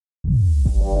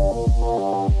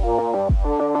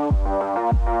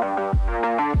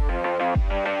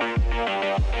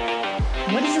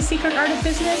secret art of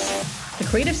business? The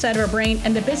creative side of our brain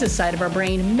and the business side of our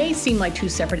brain may seem like two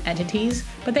separate entities,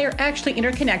 but they are actually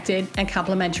interconnected and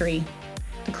complementary.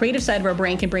 The creative side of our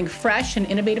brain can bring fresh and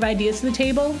innovative ideas to the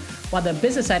table, while the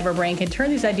business side of our brain can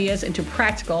turn these ideas into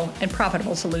practical and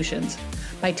profitable solutions.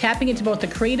 By tapping into both the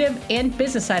creative and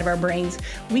business side of our brains,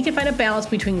 we can find a balance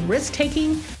between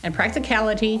risk-taking and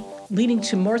practicality, leading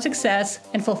to more success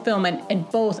and fulfillment in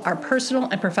both our personal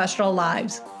and professional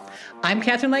lives. I'm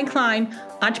Catherine Lane Klein,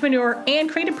 entrepreneur and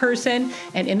creative person,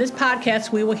 and in this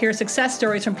podcast, we will hear success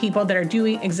stories from people that are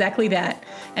doing exactly that,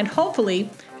 and hopefully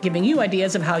giving you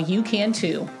ideas of how you can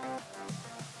too.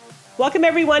 Welcome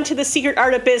everyone to The Secret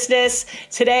Art of Business.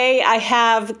 Today I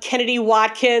have Kennedy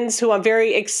Watkins, who I'm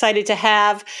very excited to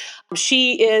have.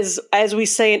 She is, as we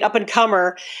say, an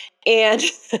up-and-comer. And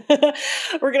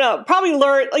we're going to probably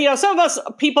learn, some of us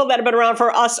people that have been around for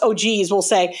us OGs will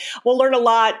say, we'll learn a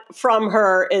lot from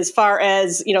her as far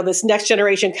as, this next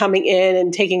generation coming in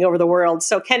and taking over the world.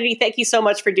 So Kennedy, thank you so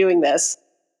much for doing this.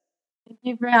 Thank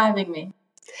you for having me.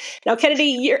 Now,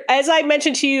 Kennedy, as I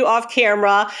mentioned to you off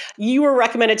camera, you were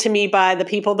recommended to me by the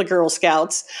people, the Girl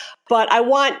Scouts. But I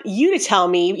want you to tell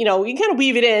me, you kind of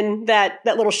weave it in, that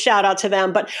little shout out to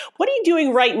them. But what are you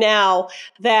doing right now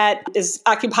that is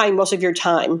occupying most of your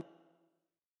time?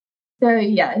 So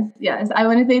yes. I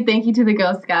want to say thank you to the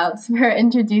Girl Scouts for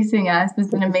introducing us.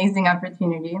 It's an amazing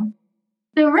opportunity.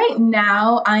 So right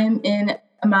now I'm in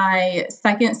my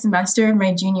second semester of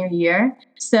my junior year.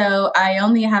 So I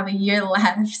only have a year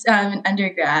left in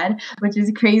undergrad, which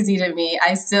is crazy to me.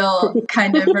 I still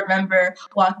kind of remember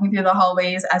walking through the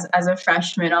hallways as a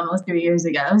freshman almost 3 years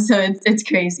ago. So it's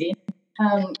crazy.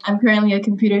 I'm currently a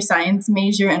computer science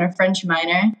major and a French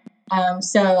minor.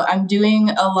 So I'm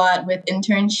doing a lot with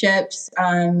internships,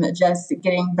 just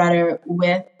getting better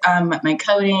with my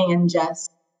coding and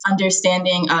just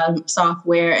understanding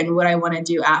software and what I want to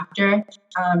do after.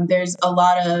 There's a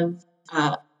lot of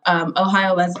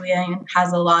Ohio Wesleyan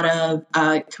has a lot of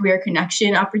career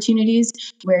connection opportunities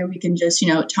where we can just,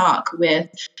 talk with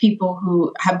people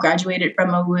who have graduated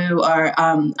from OU or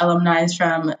alumni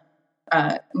from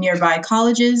nearby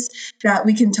colleges that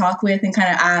we can talk with and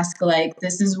kind of ask,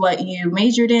 this is what you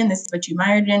majored in, this is what you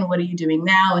minored in, what are you doing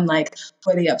now, and what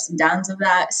are the ups and downs of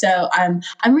that. So I'm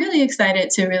really excited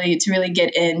to really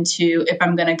get into if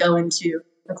I'm going to go into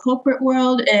the corporate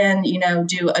world and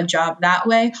do a job that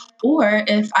way, or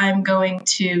if I'm going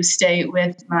to stay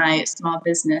with my small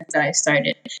business that I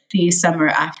started the summer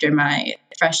after my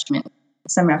freshman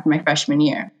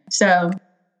year. So.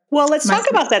 Well, let's talk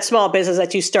about that small business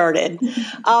that you started.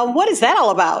 What is that all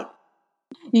about?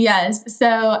 Yes.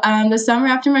 So the summer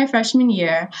after my freshman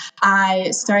year,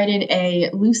 I started a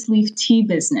loose leaf tea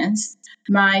business.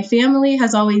 My family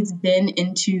has always been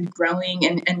into growing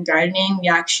and gardening. We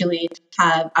actually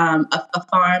have a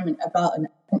farm, about an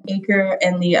acre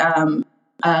in the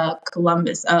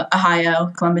Columbus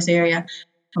area.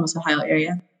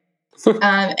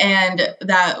 And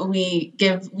that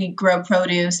we grow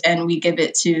produce and we give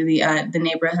it to the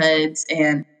neighborhoods.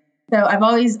 And so I've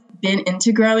always been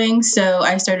into growing. So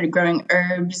I started growing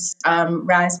herbs,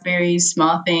 raspberries,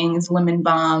 small things, lemon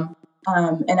balm.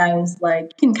 And I was like,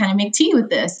 you can kind of make tea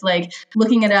with this,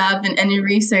 looking it up and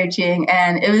researching.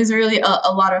 And it was really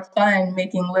a lot of fun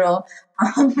making little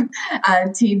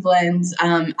tea blends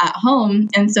at home.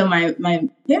 And so my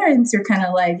parents are kind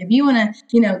of like, if you want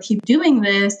to, keep doing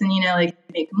this and,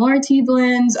 make more tea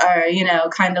blends or,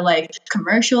 kind of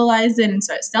commercialize it and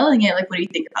start selling it, what do you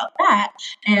think about that?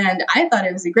 And I thought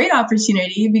it was a great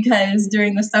opportunity because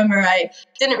during the summer, I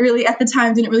didn't really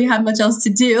have much else to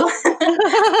do.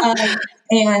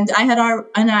 And I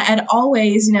had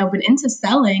always, been into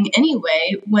selling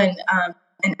anyway when,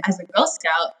 and as a Girl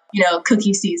Scout,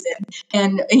 cookie season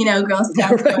and, Girl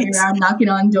Scouts going around knocking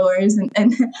on doors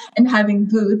and having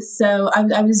booths. So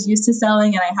I was used to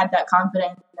selling and I had that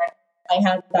confidence. I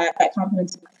had that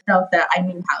confidence in myself that I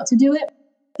knew how to do it.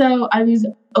 So I was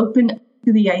open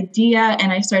to the idea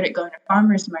and I started going to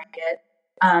farmers market.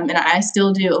 And I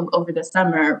still do over the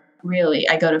summer, really.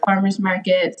 I go to farmers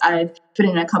markets. I've put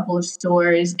in a couple of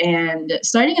stores, and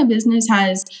starting a business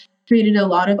has created a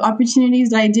lot of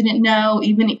opportunities that I didn't know.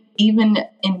 Even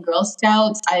in Girl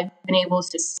Scouts, I've been able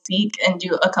to speak and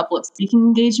do a couple of speaking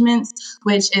engagements,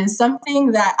 which is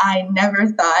something that I never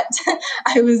thought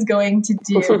I was going to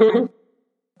do.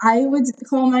 I would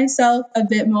call myself a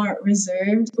bit more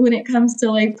reserved when it comes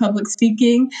to public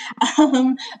speaking,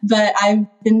 but I've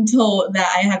been told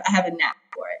that I have a knack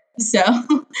for it. So,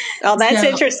 that's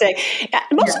interesting.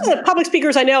 Most of the public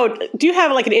speakers I know do have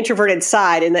an introverted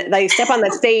side, and they step on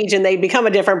that stage and they become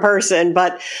a different person.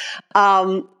 But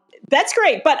That's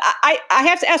great. But I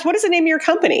have to ask, what is the name of your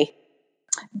company?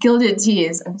 Gilded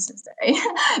Teas. I'm so sorry.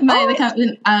 The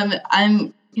company.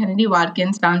 I'm Kennedy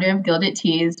Watkins, founder of Gilded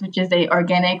Teas, which is a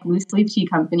organic loose leaf tea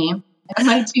company.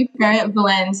 My two current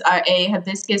blends are a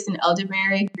hibiscus and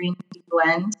elderberry green tea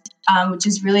blend, which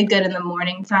is really good in the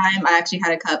morning time. I actually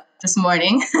had a cup this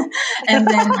morning. And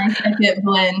then my second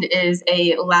blend is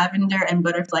a lavender and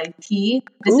butterfly tea.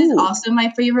 This is also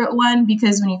my favorite one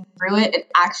because when you brew it,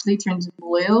 it actually turns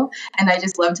blue. And I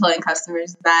just love telling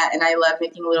customers that. And I love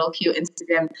making little cute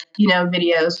Instagram,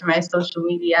 videos for my social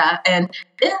media. And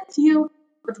if you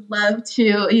would love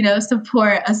to,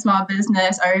 support a small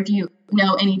business, or if you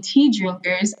know any tea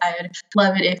drinkers, I would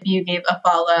love it if you gave a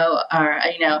follow or,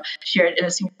 shared a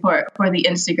support for the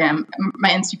Instagram, my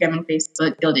Instagram and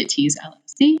Facebook, Gilded Teas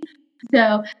LLC.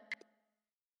 So,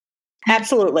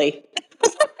 absolutely.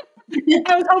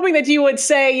 I was hoping that you would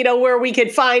say, where we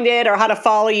could find it or how to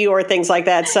follow you or things like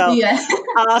that. So, yeah.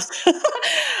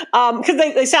 Because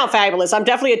they sound fabulous. I'm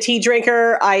definitely a tea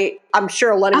drinker. I'm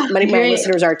sure many of my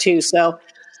listeners are too. So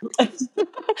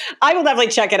I will definitely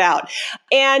check it out.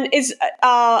 And is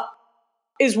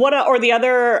one or the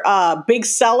other big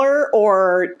seller,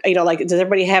 or does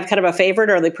everybody have kind of a favorite,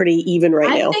 or are they pretty even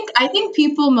now? I think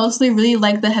people mostly really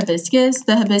like the hibiscus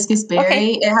berry.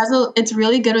 Okay. It's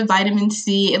really good with vitamin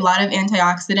C, a lot of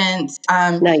antioxidants.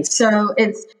 Nice. So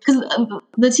it's because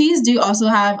the teas do also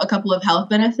have a couple of health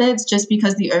benefits, just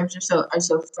because the herbs are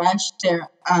so fresh. They're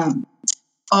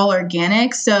all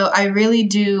organic. So I really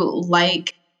do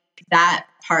like that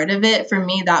part of it. For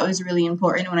me, that was really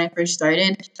important when I first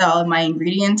started. So all of my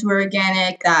ingredients were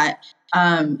organic, that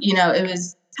it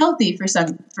was healthy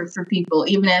for people,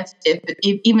 even if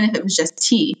it was just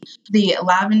tea. The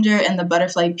lavender and the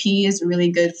butterfly pea is really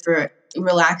good for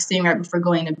relaxing right before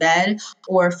going to bed,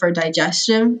 or for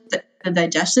digestion, the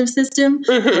digestive system.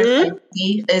 Butterfly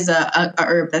pea is a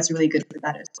herb that's really good for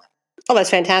that as well. Oh, that's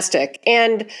fantastic.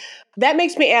 And that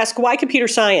makes me ask, why computer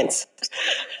science?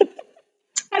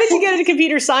 How did you get into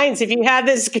computer science if you had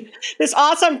this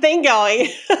awesome thing going?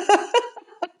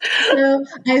 So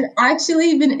I've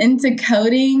actually been into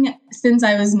coding since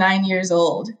I was 9 years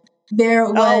old. There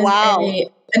was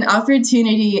an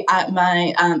opportunity at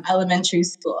my elementary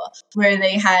school where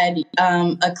they had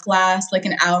a class, like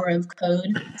an hour of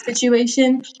code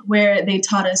situation, where they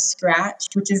taught us Scratch,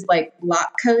 which is like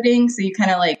block coding. So you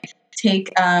kind of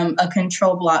take a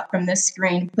control block from this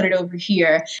screen, put it over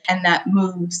here, and that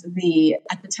moves at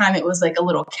the time it was like a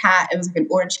little cat. It was like an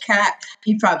orange cat.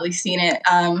 You've probably seen it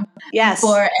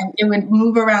before. And it would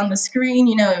move around the screen,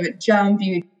 it would jump,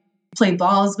 you'd play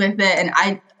balls with it. And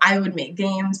I would make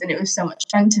games, and it was so much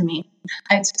fun to me.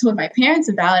 I told my parents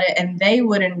about it, and they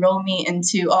would enroll me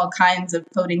into all kinds of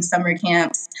coding summer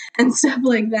camps and stuff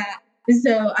like that.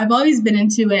 So I've always been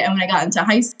into it. And when I got into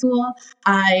high school,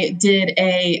 I did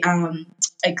a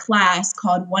class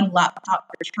called One Laptop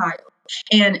Per Child.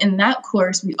 And in that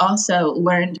course, we also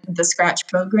learned the Scratch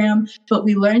program, but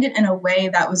we learned it in a way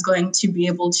that was going to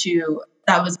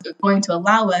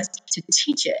allow us to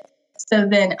teach it. So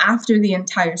then after the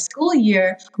entire school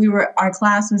year, our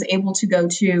class was able to go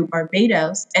to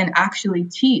Barbados and actually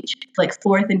teach like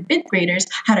 4th and 5th graders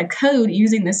how to code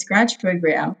using the Scratch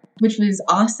program, which was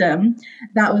awesome.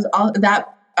 That was all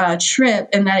that trip,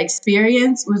 and that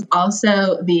experience was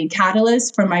also the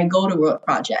catalyst for my Go to World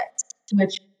project.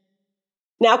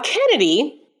 Now,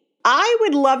 Kennedy, I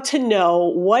would love to know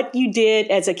what you did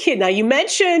as a kid. Now, you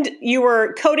mentioned you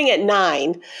were coding at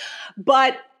 9,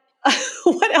 but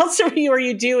what else were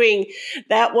you doing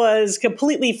that was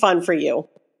completely fun for you?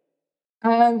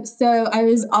 So I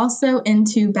was also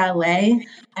into ballet.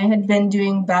 I had been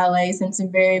doing ballet since a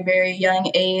very, very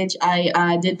young age.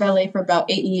 I did ballet for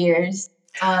about 8 years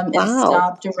and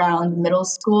stopped around middle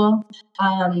school.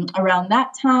 Around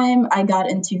that time, I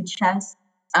got into chess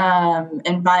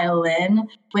and violin,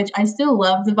 which I still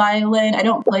love the violin. I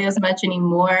don't play as much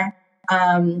anymore.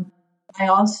 I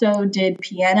also did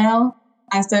piano.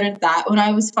 I started that when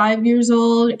I was 5 years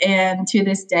old, and to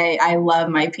this day, I love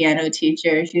my piano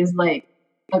teacher. She's like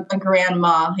a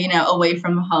grandma, away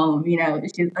from home.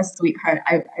 She's a sweetheart.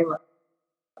 I love her.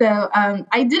 So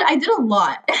I did a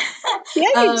lot.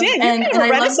 Yeah, you did. You're kind of a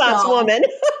Renaissance woman.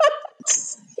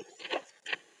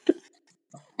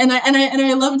 and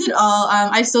I loved it all.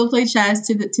 I still play chess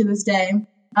to this day.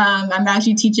 I'm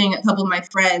actually teaching a couple of my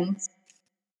friends.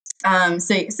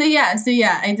 So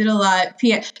yeah, I did a lot.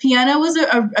 Piano was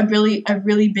a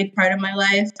really big part of my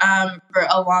life, for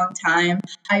a long time.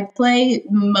 I play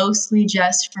mostly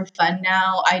just for fun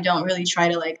now. I don't really try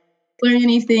to learn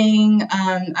anything.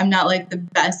 I'm not the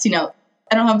best,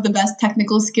 I don't have the best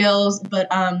technical skills, but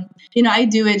I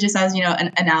do it just as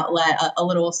an outlet, a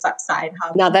little side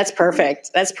hobby. No, that's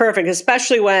perfect. That's perfect,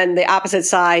 especially when the opposite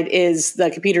side is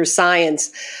the computer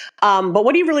science. But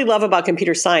what do you really love about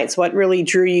computer science? What really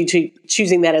drew you to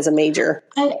choosing that as a major?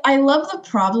 I love the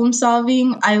problem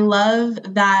solving. I love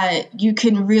that you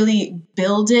can really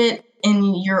build it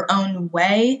in your own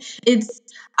way.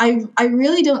 I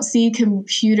really don't see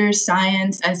computer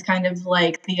science as kind of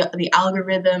like the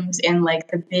algorithms and like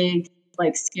the big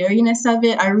like scariness of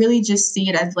it. I really just see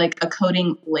it as like a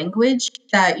coding language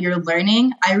that you're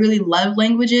learning. I really love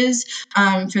languages.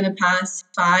 For the past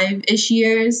 5-ish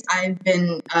years, I've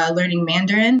been learning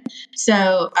Mandarin.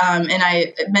 So, and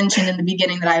I mentioned in the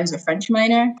beginning that I was a French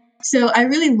minor. So I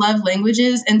really love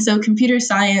languages. And so computer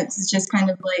science is just kind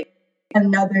of like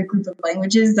another group of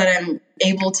languages that I'm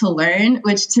able to learn,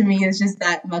 which to me is just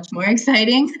that much more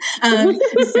exciting. So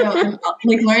I'm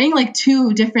like learning like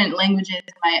 2 different languages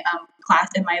in my class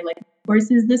in my like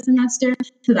courses this semester.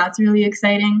 So that's really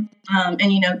exciting. And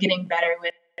getting better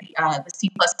with the C++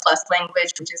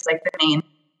 language, which is like the main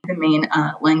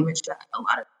language that a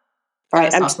lot of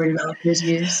software developers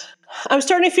use. I'm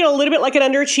starting to feel a little bit like an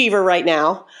underachiever right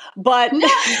now, but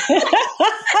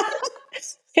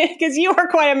because you are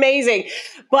quite amazing.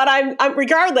 But I'm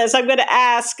regardless, I'm going to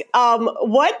ask,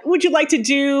 what would you like to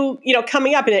do,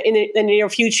 coming up in the near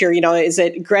future? Is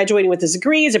it graduating with a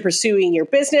degree? Is it pursuing your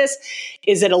business?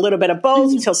 Is it a little bit of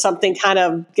both until something kind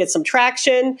of gets some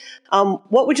traction?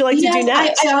 What would you like to do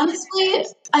next?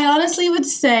 I honestly would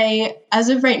say, as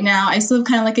of right now, I still have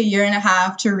kind of like a year and a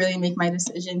half to really make my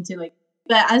decision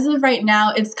but as of right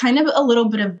now, it's kind of a little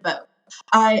bit of both.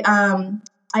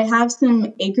 I have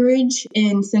some acreage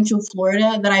in Central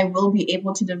Florida that I will be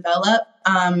able to develop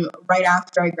right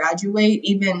after I graduate,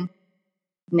 even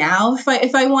now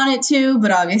if I wanted to,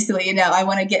 but obviously, I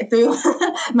want to get through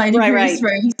my degrees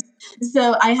first.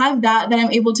 So I have that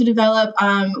I'm able to develop,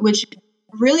 which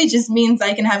really just means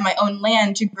I can have my own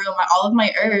land to grow all of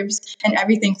my herbs and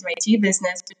everything for my tea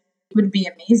business, which would be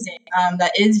amazing.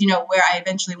 That is, where I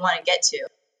eventually want to get to.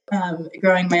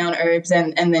 Growing my own herbs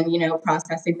and then,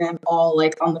 processing them all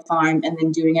like on the farm and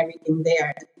then doing everything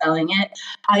there and selling it.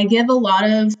 I give a lot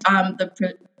of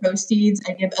the proceeds.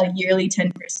 I give a yearly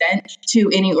 10%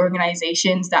 to any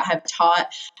organizations that have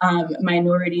taught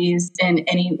minorities and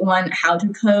anyone how to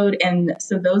code. And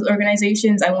so those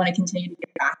organizations I want to continue to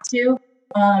give back to.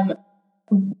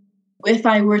 If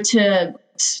I were to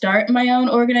start my own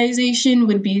organization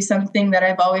would be something that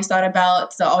I've always thought about.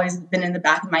 It's always been in the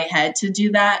back of my head to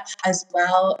do that as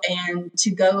well. And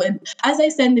to go and, as I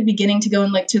said in the beginning, to go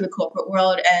in like to the corporate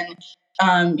world and,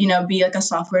 be like a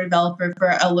software developer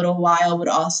for a little while would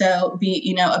also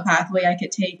be, a pathway I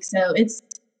could take. So it's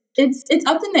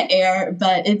up in the air,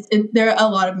 but there are a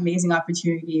lot of amazing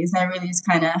opportunities. And I really just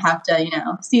kind of have to,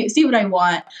 see what I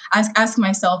want, ask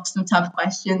myself some tough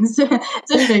questions to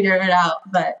figure it out.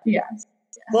 But yeah.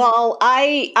 Well,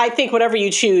 I think whatever you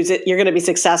choose, you're going to be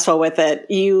successful with it.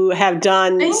 You have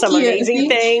done amazing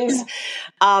things.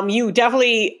 You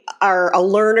definitely are a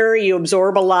learner. You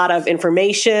absorb a lot of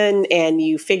information and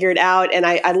you figure it out. And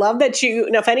I love that you,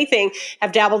 if anything,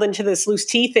 have dabbled into this loose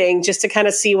tea thing just to kind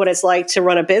of see what it's like to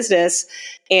run a business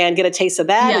and get a taste of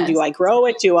that. Yes. And do I grow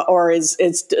it? Does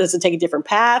it take a different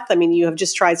path? I mean, you have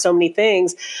just tried so many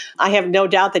things. I have no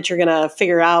doubt that you're going to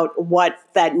figure out what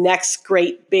that next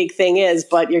great big thing is,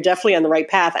 but you're definitely on the right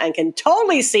path and can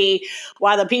totally see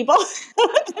why the people,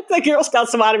 the Girl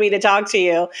Scouts wanted me to talk to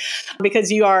you, because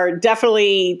you are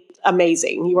definitely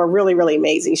amazing. You are really, really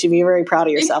amazing. You should be very proud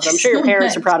of yourself. I'm sure your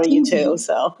parents are proud of you too.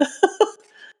 So,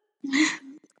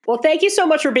 well, thank you so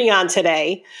much for being on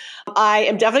today. I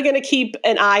am definitely going to keep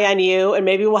an eye on you, and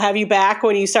maybe we'll have you back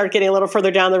when you start getting a little further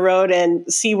down the road and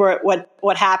see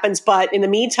what happens. But in the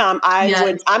meantime, I'm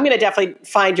going to definitely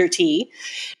find your tea,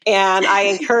 and I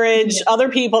encourage other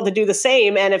people to do the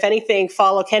same. And if anything,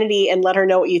 follow Kennedy and let her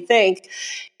know what you think.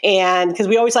 And because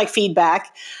we always like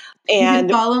feedback. And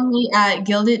you can follow me at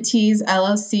Gilded Teas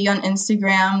LLC on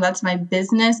Instagram. That's my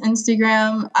business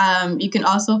Instagram. You can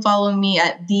also follow me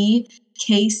at the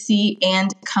KC and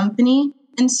Company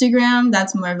Instagram.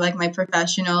 That's more of like my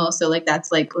professional. So like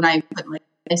that's like when I put like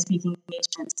my speaking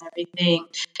engagements and everything.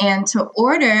 And to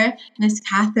order, Miss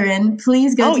Catherine,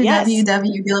 please go to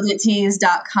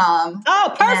www.gildedteas.com.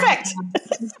 Oh, perfect.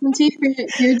 And, some tea for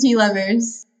your tea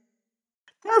lovers.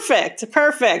 Perfect.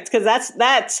 Because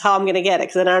that's how I'm going to get it,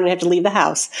 because then I don't have to leave the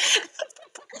house.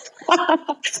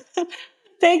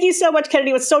 Thank you so much,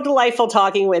 Kennedy. It was so delightful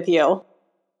talking with you.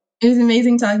 It was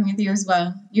amazing talking with you as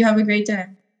well. You have a great day.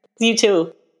 You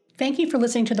too. Thank you for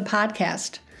listening to the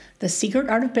podcast. The Secret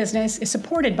Art of Business is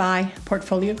supported by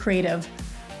Portfolio Creative.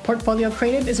 Portfolio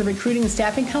Creative is a recruiting and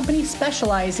staffing company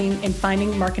specializing in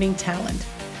finding marketing talent.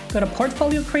 Go to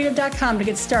portfoliocreative.com to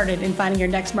get started in finding your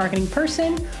next marketing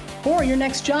person or your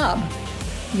next job.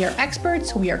 We are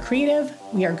experts, we are creative,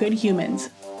 we are good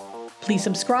humans. Please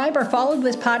subscribe or follow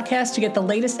this podcast to get the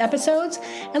latest episodes,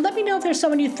 and let me know if there's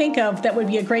someone you think of that would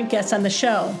be a great guest on the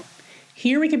show.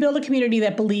 Here we can build a community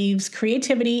that believes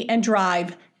creativity and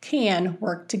drive can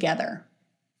work together.